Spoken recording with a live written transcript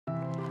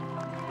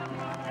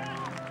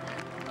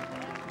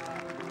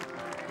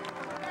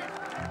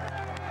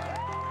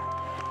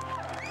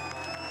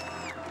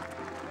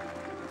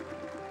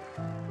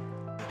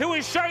who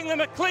is showing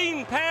them a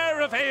clean pair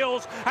of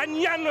heels, and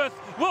Yanworth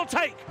will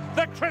take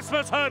the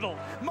Christmas hurdle.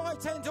 My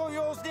 10 to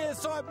yours near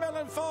side,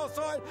 Mellon far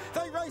side.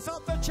 They race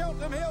up the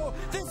Cheltenham Hill.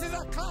 This is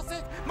a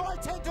classic. My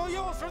 10 to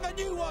yours from the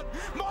new one.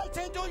 My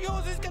 10 to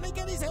yours is going to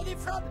get his head in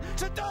front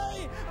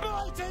today.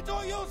 My 10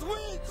 to yours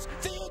wins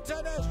the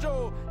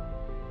International.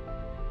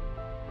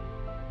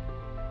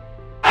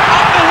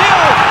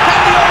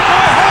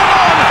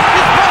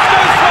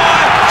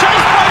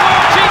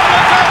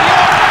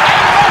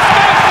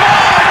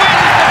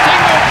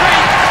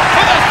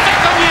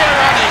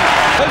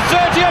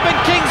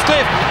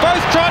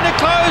 Both trying to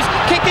close,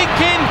 Kicking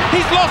King,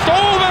 he's lost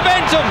all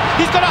momentum,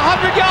 he's got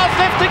 100 yards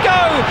left to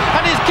go,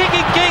 and is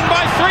Kicking King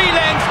by 3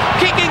 lengths.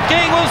 Kicking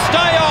King will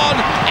stay on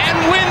and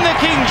win the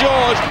King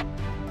George.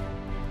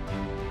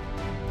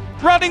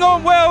 Running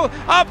on well,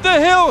 up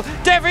the hill,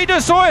 Devi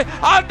Desoy,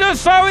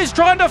 Undersow is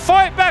trying to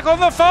fight back on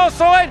the far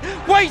side,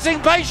 waiting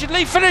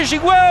patiently,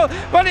 finishing well,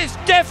 but it's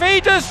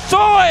Devi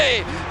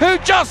Desoy who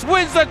just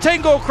wins the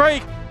Tingle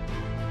Creek.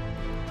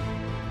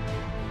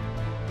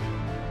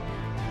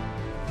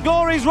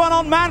 Gory's run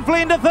on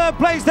manfully into 3rd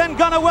place, then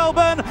Gunnar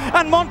Welburn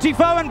and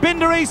Montefiore and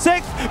Bindery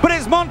 6th, but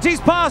it's Monty's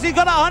pass. He's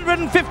got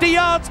 150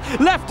 yards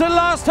left to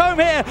last home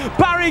here.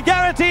 Barry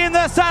Geraghty in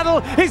the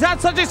saddle. He's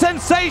had such a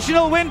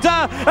sensational winter,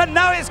 and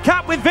now it's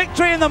capped with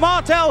victory in the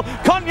Martel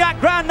Cognac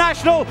Grand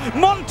National.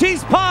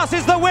 Monty's pass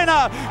is the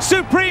winner.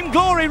 Supreme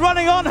Glory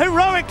running on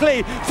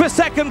heroically for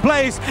 2nd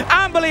place.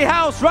 Amberley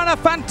House ran a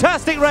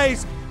fantastic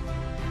race.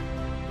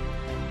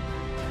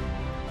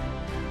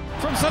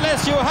 From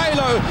Celestial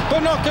Halo,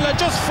 Binocular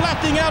just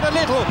flattening out a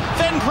little,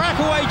 then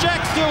Crackaway Jack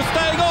still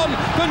staying on,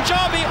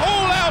 Punjabi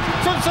all out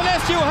from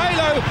Celestial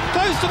Halo,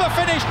 close to the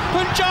finish,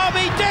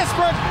 Punjabi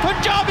desperate,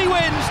 Punjabi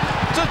wins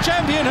the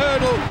champion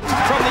hurdle.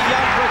 From the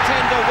young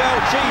pretender, Well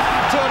Chief,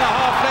 2.5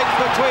 lengths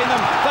between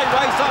them, they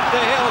race up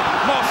the hill,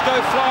 Moscow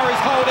Flyer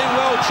is holding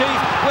Well Chief.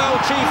 Well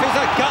Chief is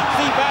a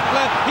gutsy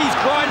battler, he's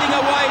grinding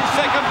away in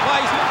 2nd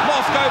place.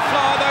 Moscow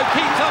Flyer though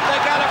keeps up the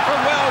gallop from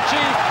Well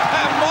Chief,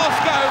 and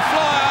Moscow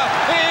Flyer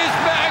is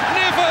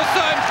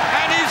magnificent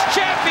and is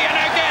champion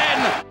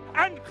again.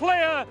 And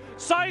clear,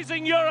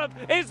 Sizing Europe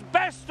is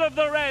best of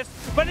the rest,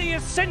 but he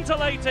is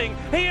scintillating,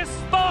 he is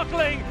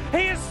sparkling,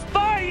 he is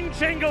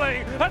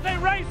spine-jingling as they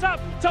race up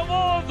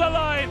towards the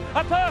line.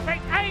 A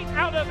perfect 8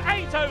 out of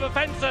 8 over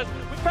fences.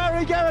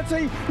 Barry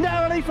Geraghty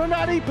narrowly from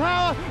Addy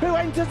Power, who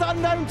enters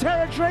unknown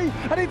territory,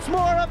 and it's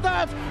more of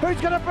that. Who's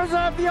going to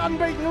preserve the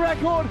unbeaten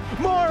record?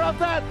 More of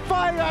that.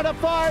 5 out of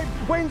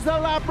 5 wins the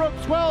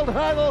Ladbrokes World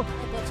Hurdle.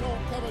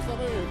 Epatone covers the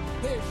move.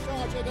 Here's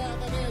Charger down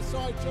the near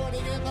side,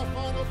 joining in the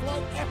final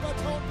flight.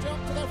 Epatone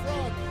jump to the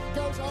front,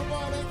 goes on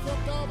wilding from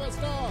Derby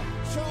Star.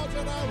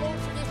 Charger now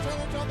launching his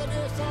challenge on the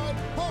near side,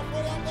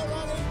 halfway on the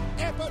running.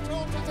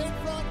 Epatone is in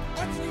front,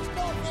 and she's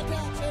not for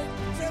catching.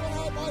 Driven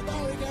out by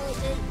Barry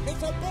Geraghty.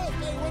 It's a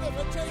birthday winner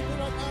for JP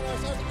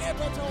McManus as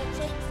Epatone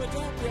takes the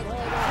champion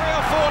hurdle. 3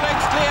 or 4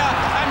 lengths clear,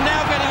 and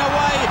now getting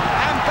away,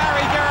 and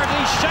Barry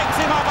Geraghty shakes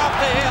him up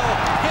the hill.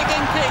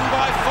 Kicking King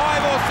by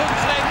 5 or 6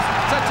 lengths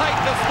to take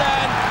the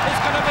stand.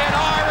 It's going to be an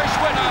Irish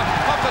winner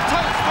of the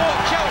Tote Sport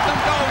Cheltenham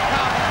Gold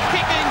Cup.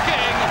 Kicking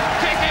King,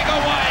 kicking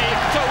away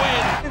to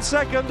win. In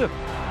 2nd,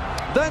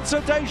 then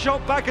Sir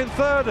Deschamps back in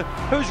 3rd,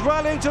 who's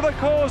rallying to the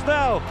cause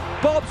now.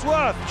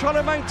 Bobsworth trying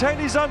to maintain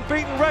his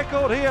unbeaten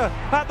record here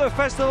at the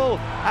festival,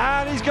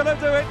 and he's going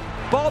to do it.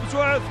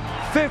 Bobsworth,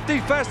 50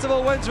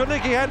 festival wins for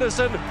Nicky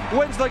Henderson,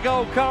 wins the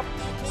Gold Cup.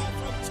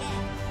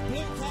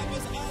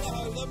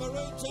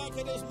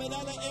 Jacket is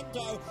Manila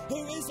Indo,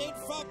 who is in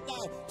front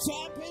now.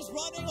 Champ is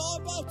running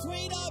on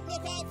between them.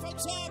 Look out for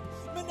Champ.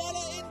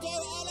 Manila Indo,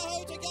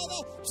 Allaho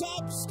together.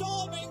 Champ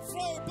storming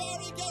through.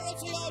 Barry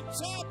Geraghty on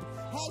Champ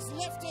has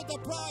lifted the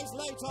prize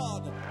late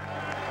on.